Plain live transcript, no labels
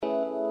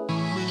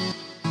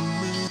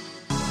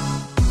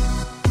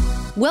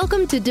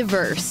Welcome to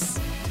Diverse,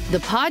 the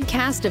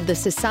podcast of the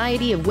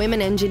Society of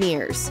Women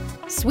Engineers.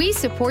 SWE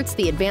supports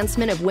the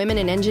advancement of women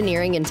in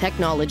engineering and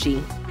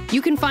technology.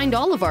 You can find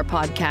all of our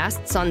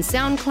podcasts on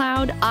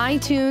SoundCloud,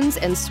 iTunes,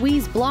 and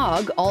SWE's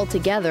blog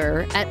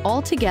altogether at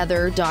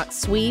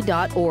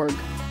altogether.swe.org.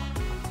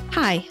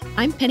 Hi,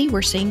 I'm Penny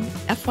Wirsing,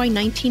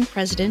 FY19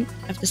 President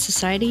of the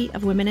Society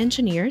of Women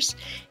Engineers,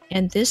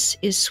 and this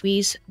is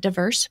SWE's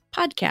Diverse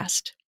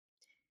podcast.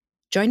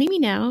 Joining me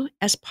now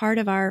as part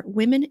of our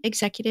Women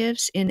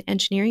Executives in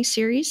Engineering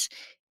series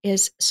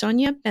is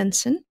Sonya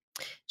Benson.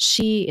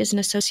 She is an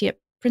Associate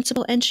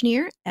Principal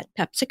Engineer at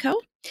PepsiCo,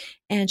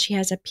 and she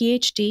has a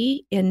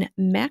Ph.D. in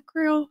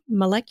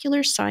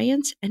Macromolecular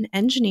Science and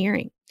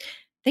Engineering.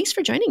 Thanks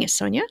for joining us,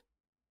 Sonya.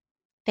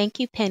 Thank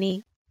you,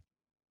 Penny.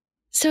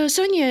 So,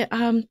 Sonya,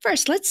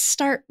 first, let's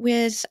start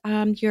with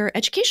your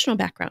educational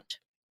background.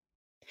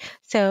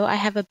 So I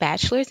have a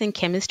bachelor's in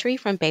chemistry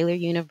from Baylor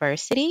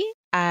University.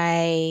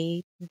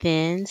 I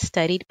then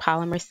studied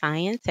polymer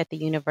science at the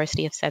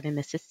University of Southern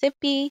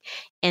Mississippi,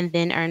 and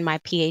then earned my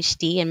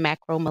Ph.D. in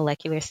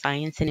macromolecular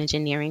science and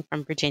engineering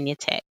from Virginia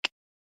Tech.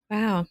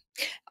 Wow.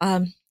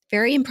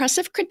 Very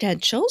impressive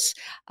credentials.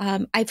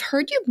 I've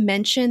heard you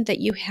mention that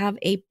you have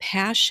a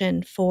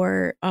passion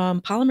for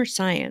polymer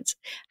science.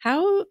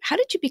 How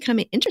did you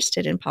become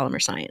interested in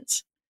polymer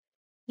science?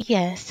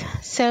 Yes.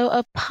 So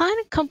upon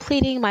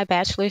completing my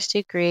bachelor's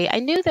degree, I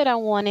knew that I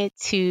wanted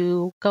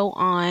to go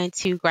on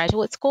to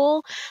graduate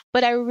school,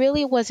 but I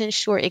really wasn't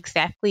sure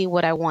exactly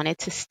what I wanted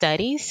to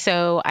study.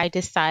 So I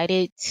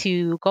decided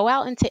to go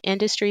out into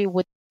industry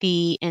with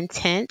the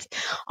intent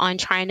on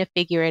trying to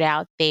figure it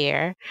out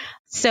there.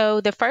 So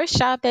the first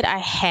job that I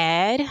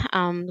had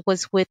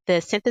was with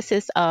the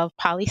synthesis of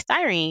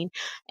polystyrene.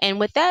 And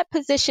with that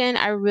position,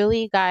 I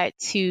really got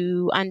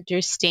to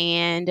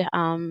understand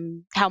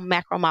how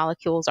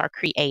macromolecules are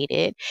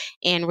created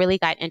and really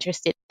got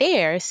interested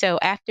there. So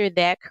after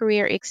that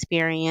career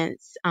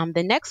experience,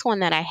 the next one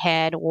that I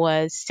had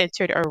was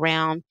centered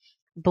around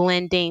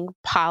blending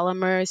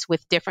polymers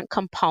with different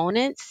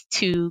components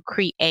to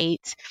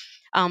create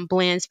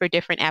blends for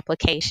different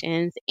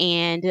applications.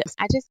 And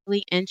I just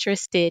really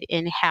interested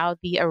in how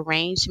the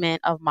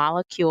arrangement of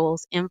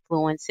molecules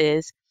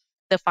influences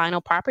the final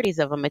properties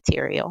of a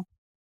material.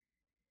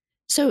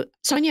 So,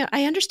 Sonya,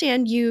 I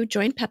understand you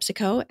joined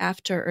PepsiCo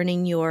after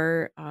earning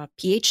your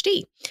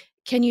PhD.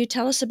 Can you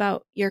tell us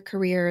about your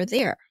career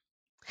there?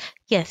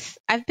 Yes,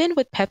 I've been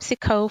with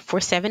PepsiCo for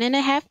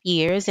 7.5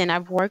 years, and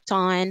I've worked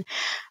on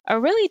a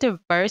really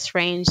diverse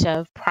range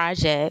of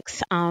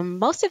projects,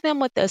 most of them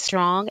with a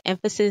strong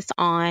emphasis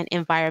on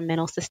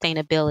environmental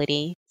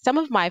sustainability. Some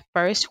of my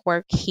first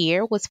work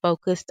here was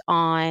focused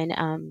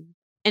on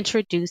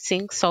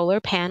introducing solar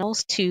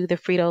panels to the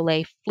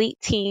Frito-Lay fleet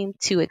team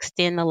to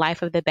extend the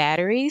life of the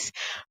batteries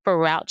for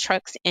route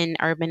trucks in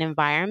urban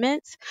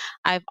environments.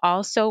 I've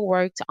also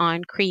worked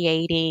on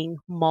creating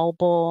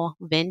mobile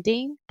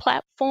vending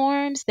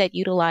platforms that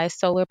utilize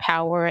solar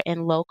power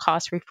and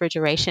low-cost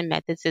refrigeration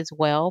methods as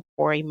well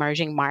for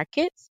emerging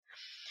markets.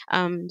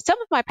 Some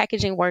of my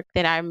packaging work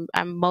that I'm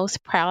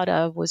most proud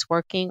of was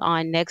working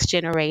on next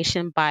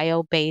generation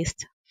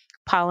bio-based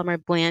polymer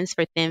blends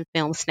for thin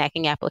film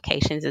snacking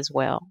applications as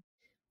well.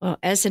 Well,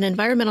 as an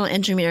environmental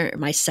engineer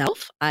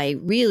myself, I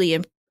really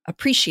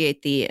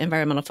appreciate the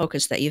environmental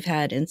focus that you've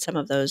had in some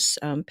of those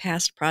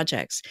past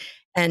projects.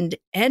 And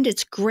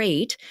it's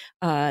great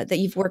that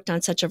you've worked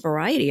on such a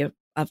variety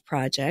of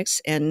projects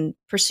and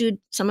pursued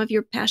some of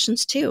your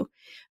passions too.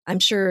 I'm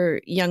sure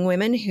young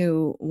women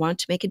who want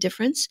to make a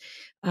difference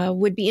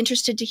would be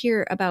interested to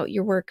hear about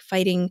your work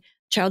fighting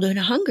childhood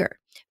hunger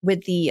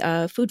with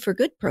the Food for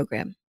Good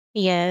program.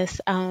 Yes,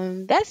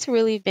 that's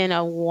really been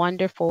a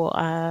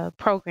wonderful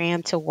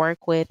program to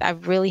work with.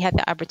 I've really had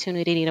the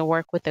opportunity to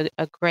work with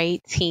a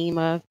great team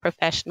of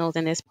professionals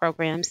in this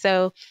program.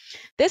 So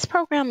this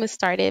program was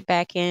started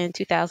back in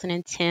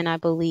 2010, I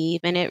believe,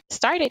 and it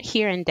started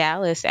here in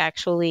Dallas,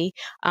 actually,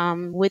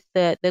 with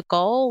the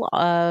goal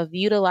of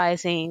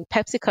utilizing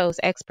PepsiCo's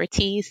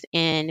expertise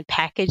in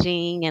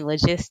packaging and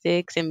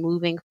logistics and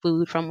moving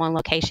food from one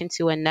location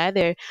to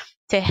another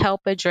to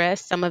help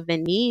address some of the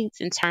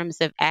needs in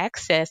terms of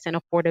access and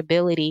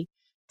affordability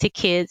to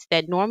kids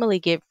that normally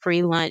get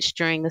free lunch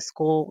during the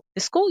school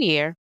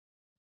year.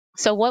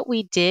 So what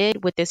we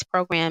did with this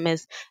program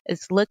is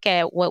look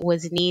at what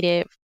was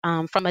needed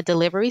from a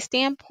delivery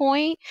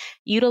standpoint.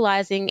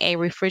 Utilizing a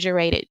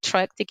refrigerated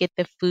truck to get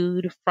the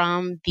food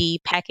from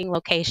the packing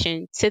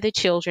location to the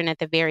children at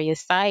the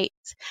various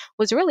sites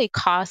was really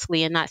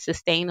costly and not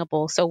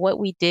sustainable. So what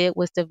we did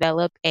was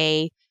develop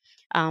a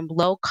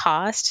low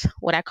cost,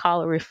 what I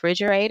call a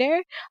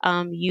refrigerator,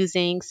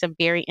 using some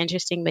very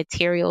interesting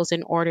materials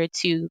in order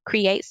to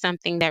create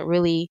something that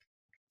really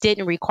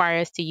didn't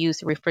require us to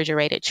use a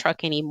refrigerated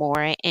truck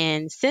anymore.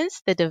 And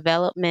since the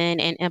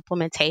development and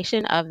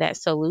implementation of that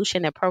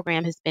solution, the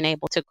program has been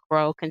able to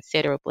grow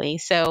considerably.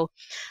 So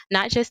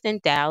not just in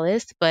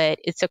Dallas, but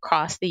it's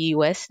across the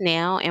U.S.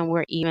 now, and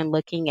we're even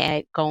looking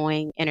at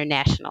going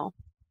international.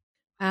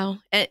 Wow.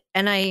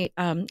 And I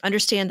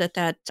understand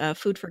that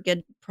Food for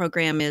Good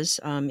program is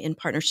in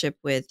partnership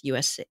with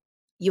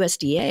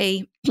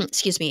USDA,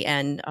 excuse me,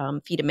 and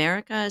Feed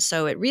America.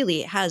 So it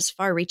really has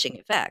far-reaching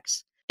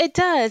effects. It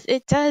does.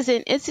 It does.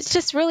 And it's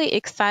just really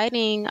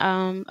exciting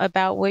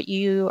about what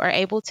you are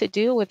able to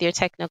do with your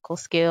technical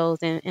skills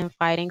in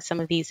fighting some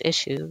of these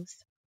issues.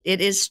 It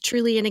is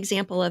truly an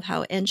example of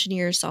how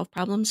engineers solve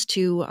problems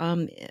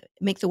to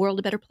make the world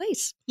a better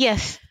place.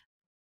 Yes.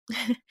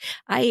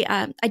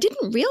 I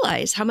didn't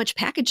realize how much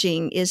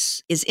packaging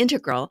is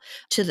integral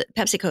to the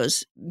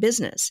PepsiCo's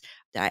business.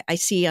 I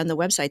see on the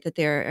website that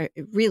there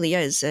really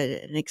is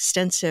an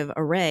extensive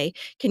array.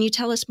 Can you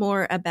tell us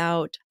more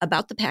about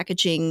the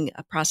packaging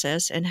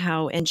process and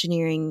how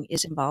engineering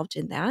is involved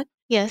in that?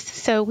 Yes,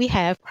 so we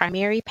have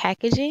primary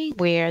packaging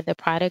where the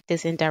product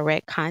is in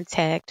direct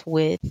contact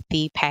with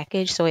the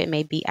package, so it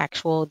may be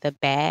the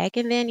bag,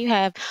 and then you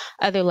have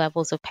other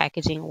levels of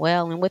packaging.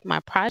 Well, and with my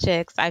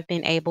projects, I've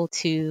been able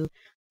to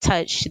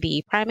touch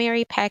the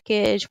primary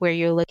package where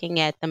you're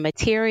looking at the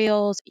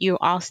materials. You're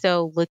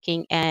also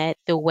looking at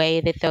the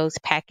way that those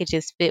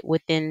packages fit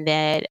within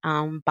that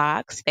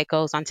box that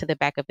goes onto the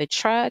back of the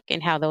truck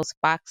and how those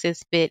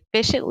boxes fit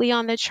efficiently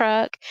on the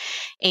truck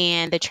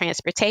and the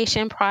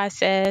transportation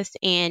process.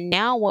 And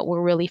now what we're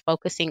really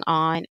focusing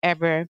on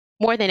ever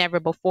more than ever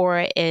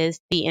before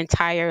is the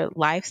entire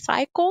life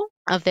cycle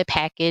of the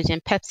package.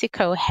 And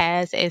PepsiCo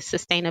has a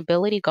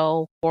sustainability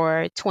goal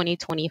for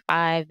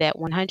 2025 that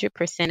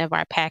 100% of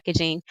our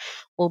packaging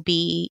will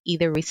be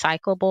either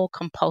recyclable,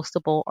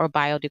 compostable, or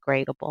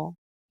biodegradable.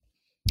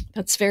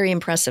 That's very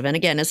impressive. And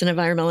again, as an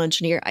environmental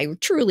engineer, I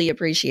truly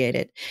appreciate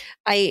it.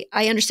 I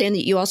understand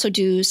that you also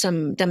do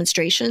some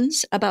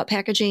demonstrations about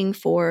packaging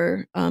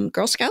for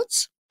Girl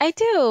Scouts. I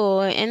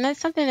do, and that's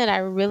something that I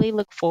really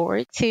look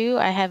forward to.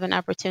 I have an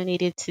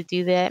opportunity to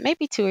do that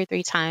maybe 2 or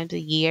 3 times a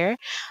year.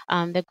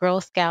 The Girl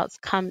Scouts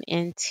come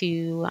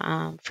into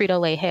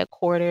Frito-Lay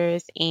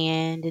headquarters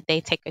and they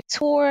take a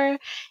tour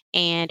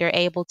and are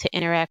able to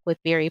interact with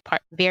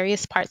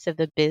various parts of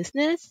the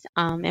business.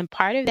 And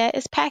part of that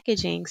is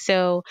packaging.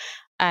 So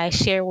I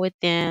share with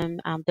them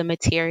the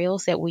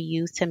materials that we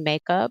use to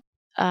make up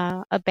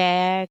a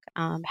bag,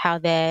 how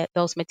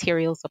those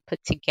materials are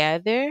put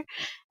together.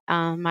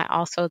 I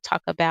also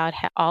talk about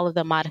all of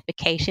the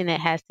modification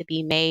that has to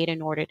be made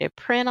in order to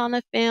print on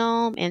the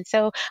film. And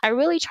so I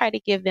really try to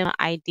give them an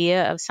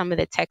idea of some of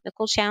the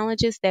technical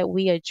challenges that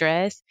we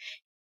address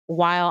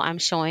while I'm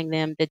showing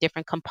them the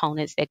different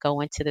components that go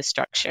into the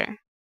structure.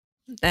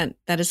 That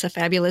is a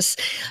fabulous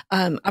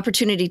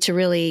opportunity to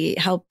really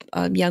help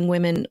young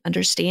women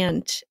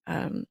understand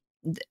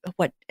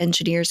what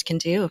engineers can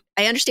do.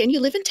 I understand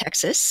you live in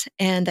Texas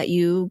and that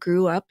you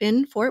grew up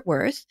in Fort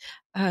Worth.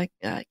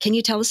 Can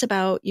you tell us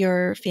about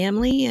your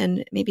family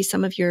and maybe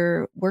some of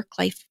your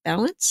work-life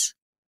balance?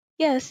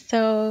 Yes,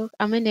 so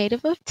I'm a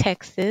native of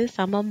Texas.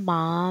 I'm a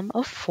mom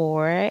of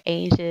four,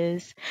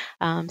 ages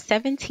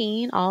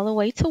 17 all the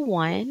way to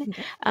one.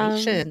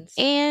 Congratulations.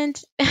 And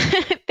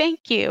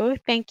thank you,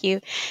 thank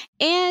you.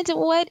 And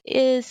what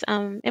is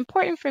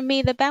important for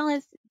me, the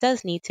balance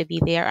does need to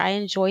be there. I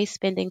enjoy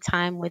spending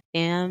time with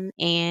them,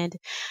 and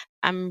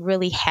I'm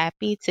really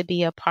happy to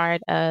be a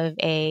part of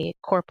a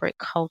corporate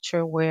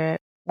culture where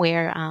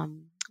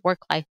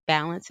work-life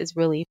balance is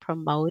really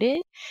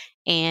promoted,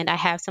 and I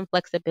have some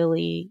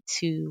flexibility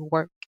to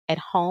work at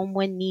home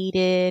when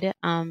needed.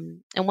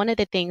 And one of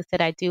the things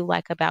that I do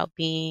like about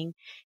being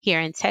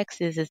here in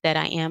Texas is that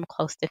I am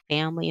close to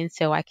family, and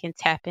so I can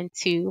tap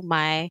into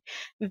my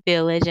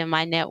village and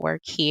my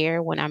network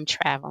here when I'm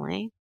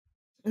traveling.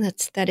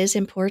 That is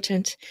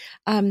important.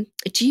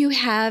 Do you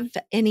have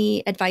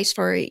any advice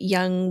for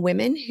young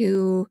women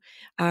who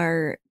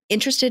are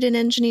interested in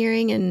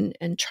engineering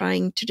and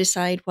trying to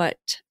decide what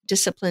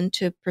discipline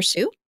to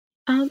pursue?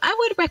 I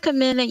would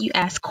recommend that you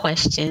ask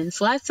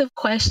questions, lots of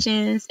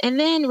questions, and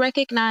then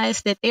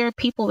recognize that there are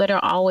people that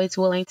are always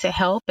willing to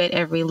help at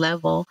every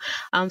level.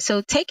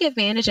 So take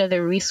advantage of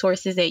the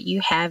resources that you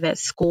have at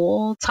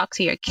school. Talk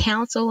to your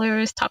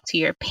counselors, talk to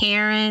your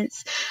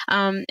parents,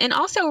 and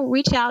also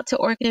reach out to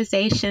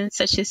organizations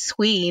such as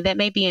SWE. That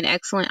may be an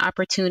excellent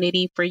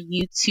opportunity for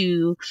you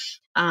to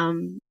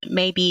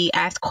maybe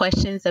ask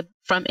questions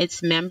from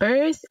its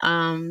members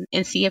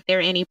and see if there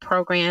are any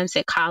programs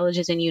at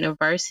colleges and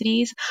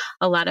universities.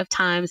 A lot of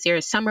times there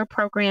are summer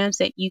programs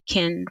that you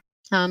can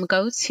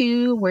go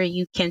to where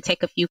you can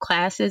take a few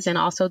classes and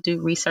also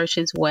do research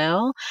as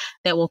well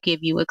that will give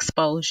you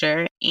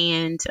exposure.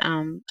 And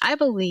I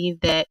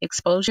believe that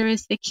exposure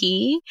is the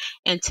key,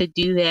 and to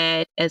do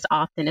that as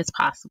often as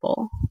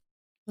possible.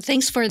 Well,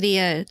 thanks for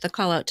the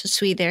call out to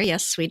SWE there.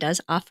 Yes, SWE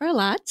does offer a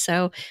lot,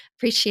 so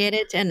appreciate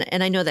it. And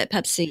I know that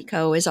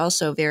PepsiCo is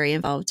also very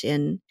involved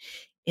in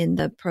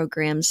the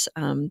programs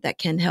that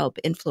can help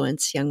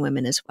influence young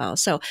women as well.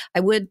 So I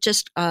would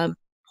just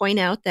point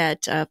out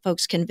that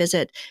folks can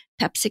visit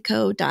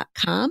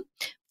PepsiCo.com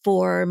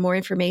for more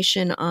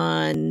information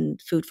on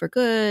Food for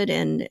Good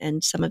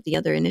and some of the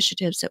other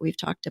initiatives that we've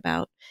talked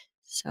about.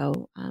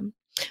 So,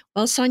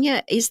 well,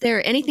 Sonya, is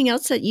there anything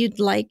else that you'd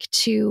like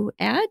to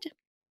add?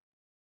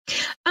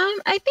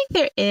 I think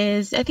there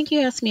is. I think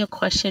you asked me a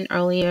question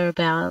earlier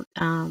about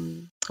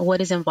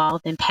what is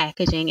involved in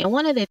packaging. And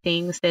one of the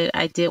things that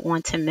I did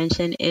want to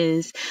mention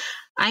is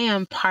I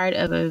am part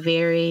of a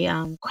very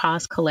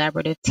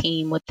cross-collaborative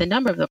team with the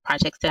number of the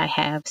projects that I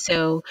have.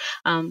 So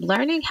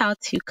learning how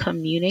to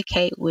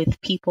communicate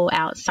with people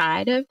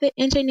outside of the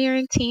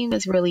engineering team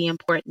is really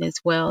important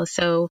as well.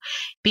 So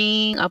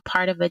being a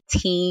part of a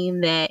team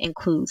that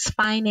includes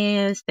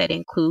finance, that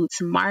includes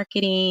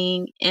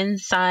marketing,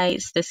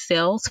 insights, the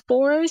sales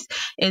force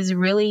is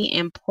really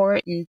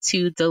important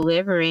to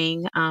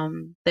delivering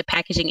the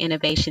packaging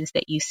innovations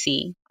that you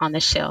see on the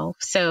shelf.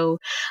 So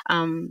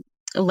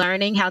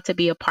learning how to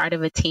be a part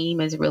of a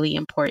team is really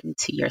important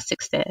to your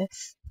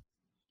success.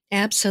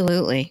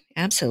 Absolutely.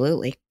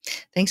 Absolutely.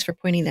 Thanks for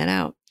pointing that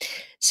out.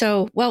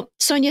 So, well,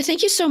 Sonya,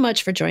 thank you so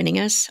much for joining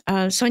us.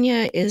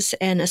 Sonya is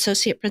an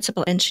associate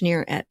principal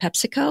engineer at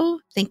PepsiCo.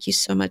 Thank you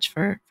so much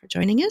for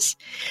joining us.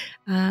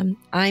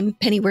 I'm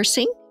Penny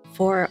Wirsing.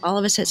 For all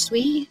of us at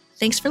SWE,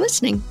 thanks for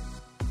listening.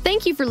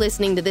 Thank you for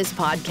listening to this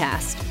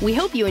podcast. We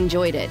hope you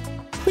enjoyed it.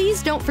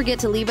 Please don't forget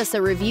to leave us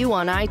a review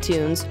on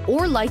iTunes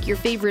or like your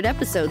favorite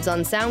episodes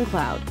on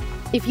SoundCloud.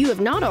 If you have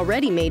not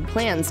already made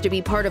plans to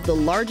be part of the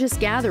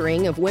largest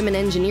gathering of women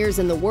engineers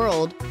in the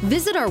world,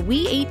 visit our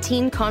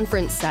We18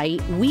 conference site,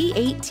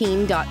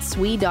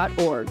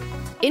 we18.swe.org.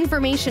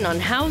 Information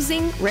on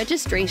housing,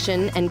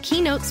 registration, and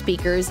keynote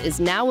speakers is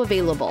now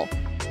available.